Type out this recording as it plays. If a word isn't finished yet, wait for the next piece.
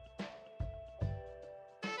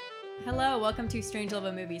Hello, welcome to Strange Love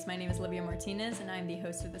of Movies. My name is Olivia Martinez, and I'm the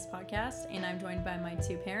host of this podcast. And I'm joined by my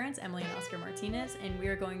two parents, Emily and Oscar Martinez, and we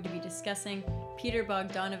are going to be discussing Peter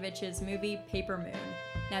Bogdanovich's movie Paper Moon.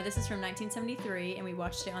 Now, this is from 1973, and we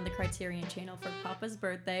watched it on the Criterion Channel for Papa's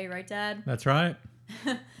birthday, right, Dad? That's right.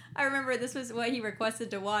 I remember this was what he requested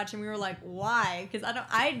to watch, and we were like, "Why?" Because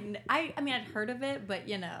I mean, I'd heard of it, but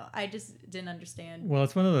I just didn't understand. Well,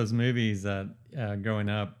 it's one of those movies that growing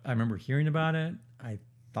up, I remember hearing about it. I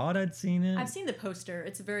thought I'd seen it. I've seen the poster.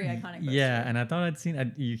 It's a very iconic poster. Yeah, and I thought I'd seen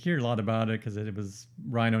it. You hear a lot about it because it was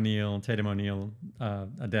Ryan O'Neal, Tatum O'Neal,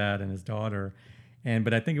 a dad and his daughter.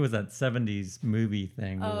 But I think it was that 70s movie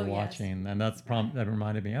thing we were watching. And that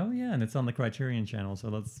reminded me, oh yeah, and it's on the Criterion Channel, so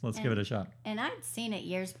let's give it a shot. And I'd seen it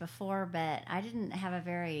years before, but I didn't have a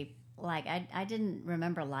very, I didn't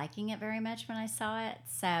remember liking it very much when I saw it.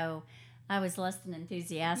 So I was less than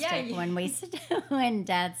enthusiastic when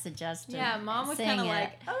Dad suggested. Yeah, Mom was kind of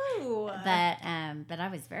like, "Oh," but I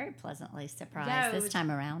was very pleasantly surprised this time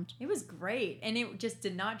around. It was great, and it just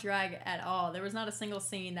did not drag at all. There was not a single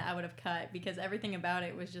scene that I would have cut because everything about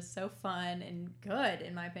it was just so fun and good,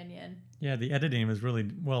 in my opinion. Yeah, the editing was really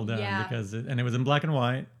well done because it was in black and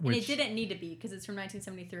white. And it didn't need to be because it's from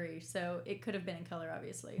 1973, so it could have been in color,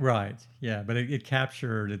 obviously. Right. Yeah, but it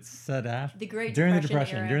captured. It's set after the Great during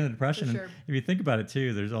Depression era, during the Depression. For sure. If you think about it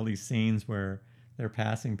too, there's all these scenes where they're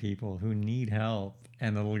passing people who need help,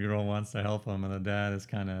 and the little girl wants to help them, and the dad is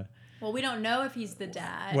kind of. Well, we don't know if he's the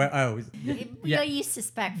dad. Well, You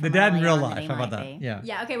suspect from the dad in real life. How about that? Yeah.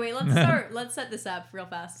 Yeah. Okay. Wait. Let's start. Let's set this up real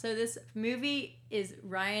fast. So this movie is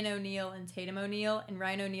Ryan O'Neal and Tatum O'Neal, and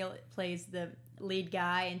Ryan O'Neal plays the lead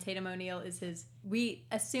guy, and Tatum O'Neal is his. We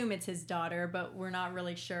assume it's his daughter, but we're not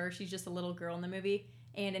really sure. She's just a little girl in the movie,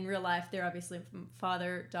 and in real life, they're obviously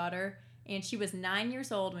father-daughter. And she was 9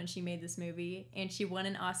 years old when she made this movie, and she won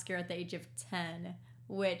an Oscar at the age of 10,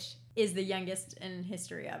 which is the youngest in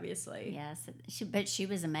history, obviously. Yes, but she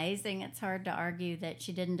was amazing. It's hard to argue that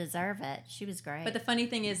she didn't deserve it. She was great. But the funny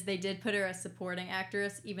thing is they did put her as supporting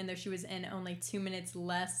actress, even though she was in only 2 minutes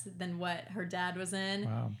less than what her dad was in.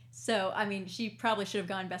 Wow. So, I mean, she probably should have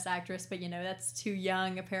gone Best Actress, but, that's too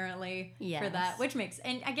young, apparently, for that. Which makes...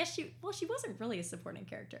 And I guess she wasn't really a supporting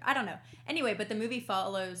character. I don't know. Anyway, but the movie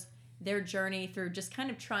follows their journey through just kind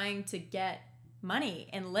of trying to get money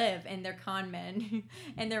and live, and they're con men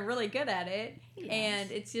and they're really good at it. And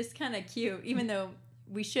it's just kind of cute, even though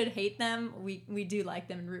we should hate them, we do like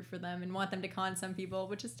them and root for them and want them to con some people,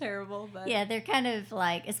 which is terrible. But yeah, they're kind of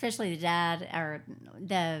like, especially the dad or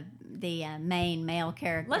the main male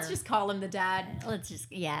character. Let's just call him the dad.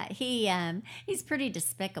 He's pretty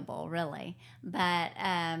despicable, really, but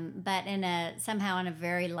somehow in a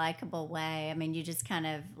very likable way. I mean, you just kind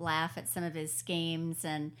of laugh at some of his schemes,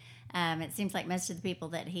 and it seems like most of the people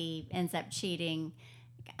that he ends up cheating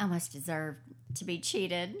almost deserve to be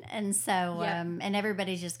cheated. And so and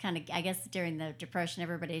everybody's just kind of, I guess during the Depression,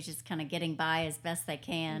 everybody's just kind of getting by as best they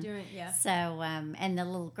can. So and the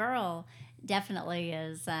little girl definitely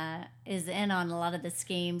is in on a lot of the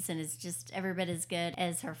schemes, and is just every bit as good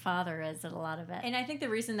as her father is at a lot of it. And I think the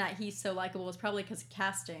reason that he's so likable is probably because of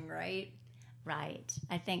casting, right? Right.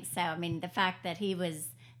 I think so. I mean, the fact that he was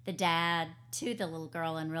the dad to the little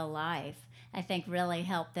girl in real life, I think really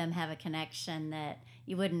helped them have a connection that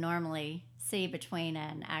you wouldn't normally see between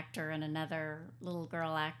an actor and another little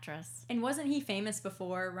girl actress. And wasn't he famous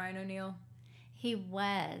before, Ryan O'Neal? He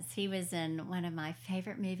was. He was in one of my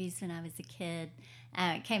favorite movies when I was a kid.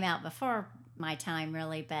 It came out before my time,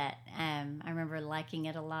 really, but I remember liking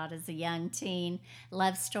it a lot as a young teen.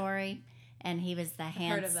 Love Story. And he was the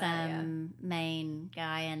handsome main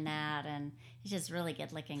guy in that, and he's just a really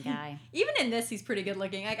good-looking guy. Even in this, he's pretty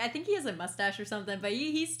good-looking. I think he has a mustache or something, but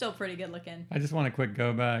he's still pretty good-looking. I just want a quick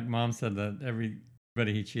go back. Mom said that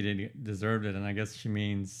everybody he cheated deserved it, and I guess she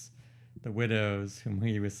means the widows whom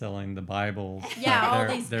he was selling the Bibles. Yeah, all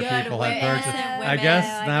these good people women. I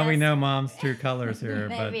guess now we know Mom's true colors here.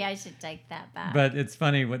 Maybe I should take that back. But it's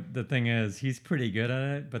funny, what the thing is, he's pretty good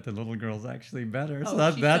at it, but the little girl's actually better. Oh,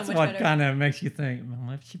 so that's so what kind of makes you think,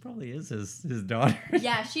 well, she probably is his daughter.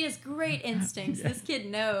 Yeah, she has great instincts. This kid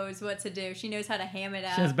knows what to do. She knows how to ham it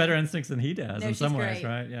out. She has better instincts than he does in some ways,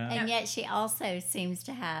 right? Yeah. And yet she also seems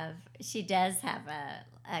to have, she does have a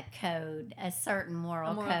code, a certain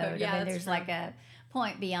moral code. Yeah, I mean, there's like a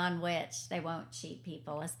point beyond which they won't cheat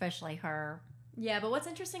people, especially her. Yeah, but what's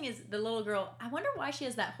interesting is the little girl, I wonder why she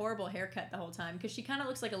has that horrible haircut the whole time, because she kind of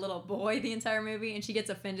looks like a little boy the entire movie, and she gets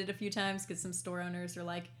offended a few times because some store owners are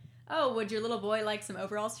like, oh, would your little boy like some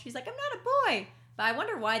overalls? She's like, I'm not a boy. But I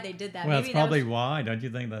wonder why they did that. Well, Maybe it's probably why. Don't you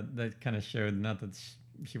think that kind of showed, not that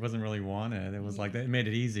she wasn't really wanted. It was like it made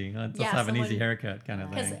it easy. Let's Yeah, have an easy someone- haircut kind of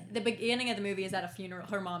Because thing. the beginning of the movie is at a funeral,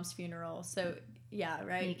 her mom's funeral. So yeah,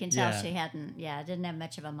 right. You can tell Yeah. she didn't have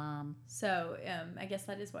much of a mom. So I guess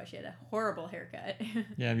that is why she had a horrible haircut.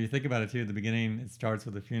 Yeah, if you think about it too, at the beginning it starts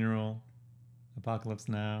with a funeral. Apocalypse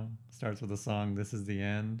Now starts with a song. This is the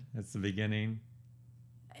end. It's the beginning.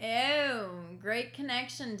 Oh, great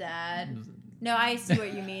connection, Dad. No, I see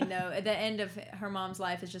what you mean, though. At the end of her mom's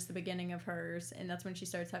life is just the beginning of hers, and that's when she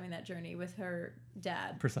starts having that journey with her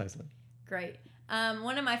dad. Precisely. Great.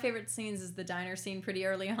 One of my favorite scenes is the diner scene pretty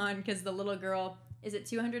early on, because the little girl, is it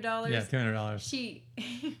 $200? Yeah, $200.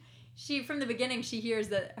 She from the beginning, she hears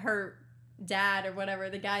that her dad or whatever,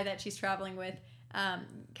 the guy that she's traveling with,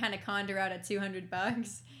 kind of conned her out at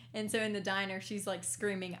 $200. And so in the diner, she's like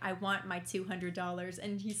screaming, "I want my $200."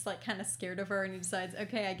 And he's like kind of scared of her, and he decides,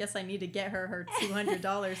 okay, I guess I need to get her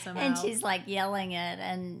 $200 somehow. And she's like yelling it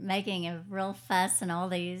and making a real fuss, and all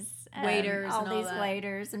these Waiters all and all these that.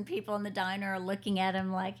 waiters and people in the diner are looking at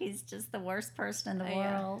him like he's just the worst person in the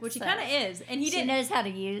world. Which he So kind of is. And he she didn't. knows how to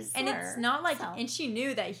use And her, it's not like, so. and she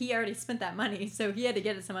knew that he already spent that money, so he had to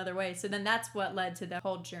get it some other way. So then that's what led to the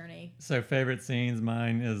whole journey. So favorite scenes,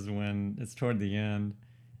 mine is when it's toward the end.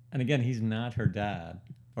 And again, he's not her dad.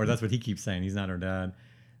 Or that's what he keeps saying. He's not her dad.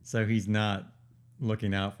 So he's not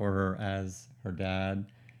looking out for her as her dad.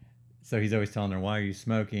 So he's always telling her, "Why are you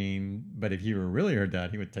smoking?" But if he were really her dad,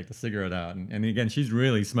 he would take the cigarette out. And again, she's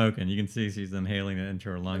really smoking. You can see she's inhaling it into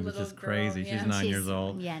her lungs, which little is girl, crazy. yeah. She's 9 She's- years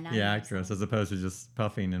old. yeah, 9 the years actress, old. as opposed to just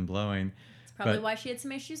puffing and blowing. It's probably But- why she had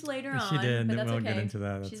some issues later on. She did. But that's We'll okay. get into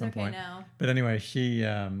that at She's some okay point. now. But anyway, she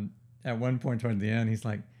at one point toward the end,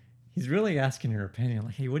 he's really asking her opinion,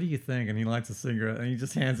 like, "Hey, what do you think?" And he lights a cigarette and he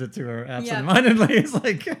just hands it to her absentmindedly. It's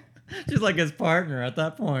like she's like his partner at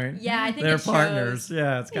that point. Yeah, I think they're it partners. shows.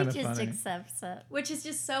 Yeah, it's He kind of just funny. accepts it. Which is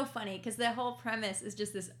just so funny because the whole premise is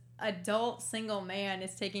just this adult single man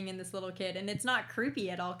is taking in this little kid, and it's not creepy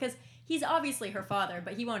at all because he's obviously her father,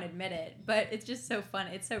 but he won't admit it. But it's just so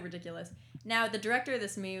funny. It's so ridiculous. Now, the director of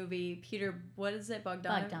this movie, Peter, what is it,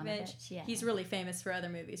 Bogdanovich, yeah. He's really famous for other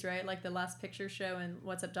movies, right? Like The Last Picture Show and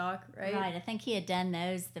What's Up, Doc, right? Right. I think he had done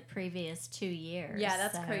those the previous 2 years. Yeah,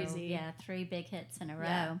 that's So, crazy. Yeah, 3 big hits in a row.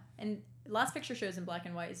 Yeah. And Last Picture Show is in black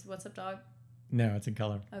and white. Is What's Up, Dog? No, it's in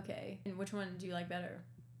color. Okay. And which one do you like better?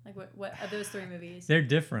 Like, what of those 3 movies? They're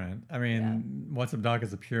different. I mean, What's Up, Doc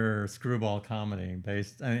is a pure screwball comedy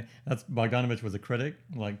based. That's Bogdanovich was a critic,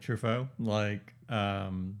 like Truffaut, like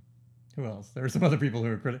who else? There were some other people who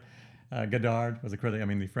were critic. Godard was a critic. I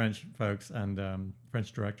mean, the French folks and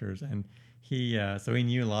French directors, and so he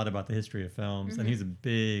knew a lot about the history of films, and he's a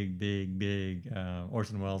big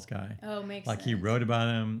Orson Welles guy. Oh, makes Like sense. he wrote about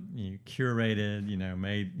him, he curated,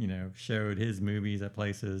 made, showed his movies at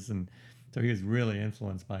places, and so he was really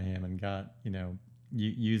influenced by him and got,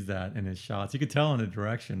 used that in his shots. You could tell in the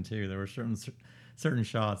direction too. There were certain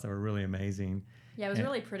shots that were really amazing. Yeah, it was a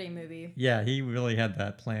really pretty movie. Yeah, he really had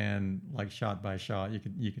that plan, like shot by shot.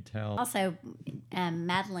 You could tell. Also,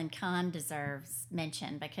 Madeline Kahn deserves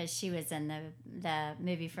mention because she was in the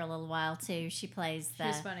movie for a little while too. She plays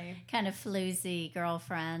the She's funny. kind of floozy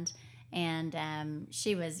girlfriend, and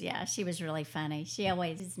she was really funny. She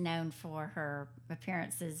always is known for her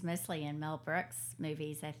appearances, mostly in Mel Brooks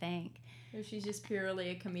movies, I think. She's just purely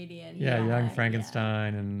a comedian. Yeah, Yeah, Young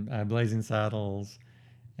Frankenstein and Blazing Saddles.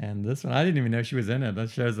 And this one, I didn't even know she was in it. That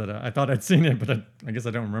shows that I thought I'd seen it, but I guess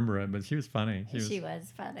I don't remember it. But she was funny. She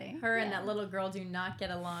was funny. Her and that little girl do not get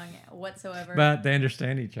along whatsoever. But they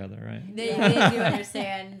understand each other, right? They do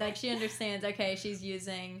understand. Like, she understands, okay, she's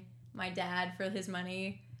using my dad for his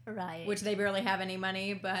money, Right. which they barely have any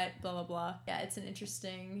money, but blah, blah, blah. Yeah, it's an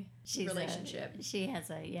interesting relationship. She has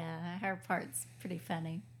her part's pretty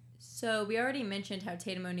funny. So we already mentioned how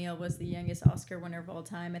Tatum O'Neal was the youngest Oscar winner of all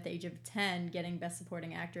time at the age of 10, getting Best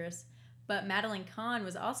Supporting Actress. But Madeline Kahn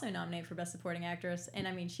was also nominated for Best Supporting Actress, and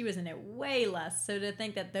I mean, she was in it way less. So to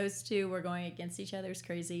think that those two were going against each other is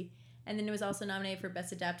crazy. And then it was also nominated for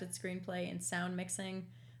Best Adapted Screenplay and Sound Mixing.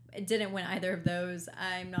 It didn't win either of those.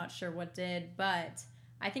 I'm not sure what did, but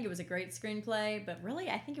I think it was a great screenplay. But really,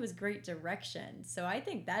 I think it was great direction. So I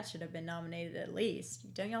think that should have been nominated at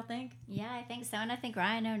least. Don't y'all think? Yeah, I think so. And I think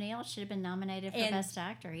Ryan O'Neal should have been nominated for And- Best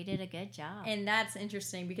Actor. He did a good job. And that's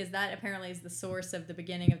interesting because that apparently is the source of the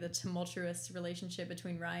beginning of the tumultuous relationship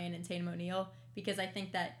between Ryan and Tatum O'Neal, because I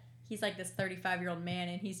think that he's like this 35-year-old man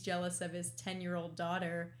and he's jealous of his 10-year-old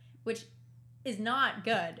daughter, which is not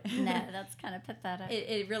good. No, that's kind of pathetic.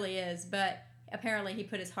 It really is, but apparently he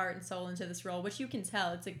put his heart and soul into this role, which you can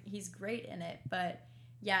tell. He's great in it, but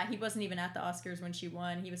Yeah, he wasn't even at the Oscars when she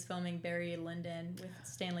won. He was filming Barry Lyndon with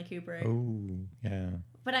Stanley Kubrick. Oh, yeah.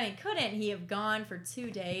 But I mean, couldn't he have gone for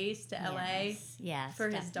 2 days to LA Yes, for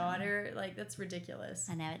his definitely. daughter? Like, that's ridiculous.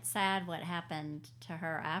 I know it's sad what happened to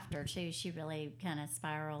her after too. She really kind of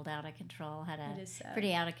spiraled out of control. Had It a is sad.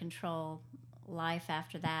 pretty out of control life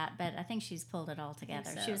after that, but I think she's pulled it all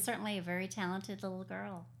together. so. She was certainly a very talented little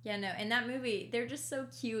girl. Yeah, no, in that movie, they're just so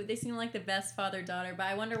cute. They seem like the best father-daughter, but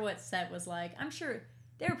I wonder what set was like. I'm sure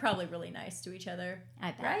they were probably really nice to each other.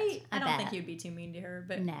 I bet. Right? I don't bet. think he would be too mean to her,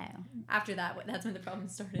 but No. after that, that's when the problem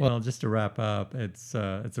started. Well, just to wrap up, it's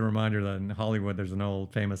a reminder that in Hollywood there's an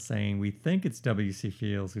old famous saying. We think it's W.C.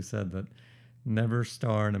 Fields who said that never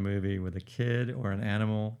star in a movie with a kid or an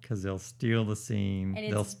animal because they'll steal the scene.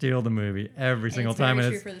 And They'll steal the movie every and single it's time. very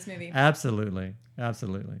And true it's for this movie. absolutely.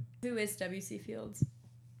 Who is W.C. Fields?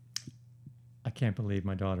 I can't believe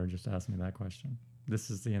my daughter just asked me that question.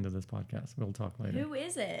 This is the end of this podcast. We'll talk later. Who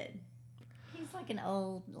is it? He's like an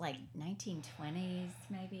old, like 1920s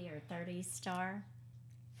maybe or 30s star.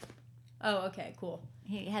 Oh, okay, cool.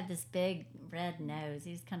 He had this big red nose.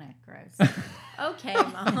 He's kind of gross. Okay,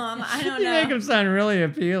 Mom. I don't You make know. him sound really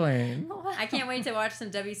appealing. I can't wait to watch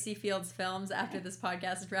some W.C. Fields films after this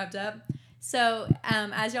podcast is wrapped up. So,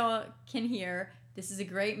 as y'all can hear, this is a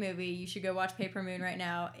great movie. You should go watch Paper Moon right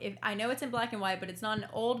now. I know it's in black and white, but it's not an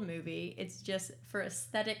old movie. It's just for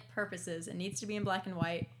aesthetic purposes. It needs to be in black and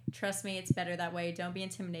white. Trust me, it's better that way. Don't be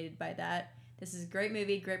intimidated by that. This is a great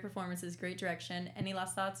movie, great performances, great direction. Any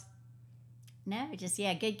last thoughts? No, just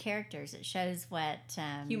good characters. It shows what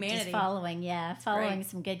Humanity. Just following Right.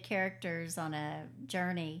 some good characters on a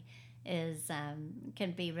journey is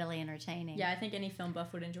can be really entertaining. Yeah, I think any film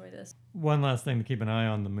buff would enjoy this. One last thing to keep an eye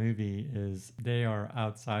on the movie is they are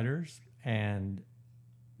outsiders, and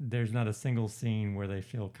there's not a single scene where they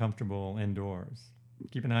feel comfortable indoors.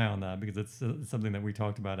 Keep an eye on that because it's something that we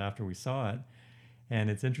talked about after we saw it. And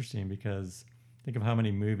it's interesting because think of how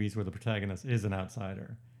many movies where the protagonist is an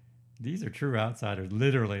outsider. These are true outsiders,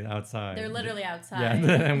 literally outside. They're literally outside.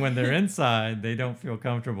 Yeah, and when they're inside, they don't feel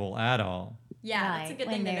comfortable at all. Yeah, Right. that's a good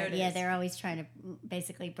When thing to they're- notice. Yeah, they're always trying to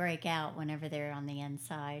basically break out whenever they're on the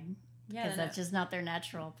inside. Yeah, Because they're that's just not their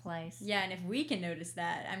natural place. Yeah, and if we can notice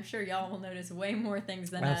that, I'm sure y'all will notice way more things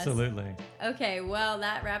than Absolutely. us. Okay, well,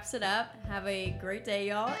 that wraps it up. Have a great day,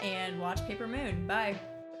 y'all, and watch Paper Moon. Bye.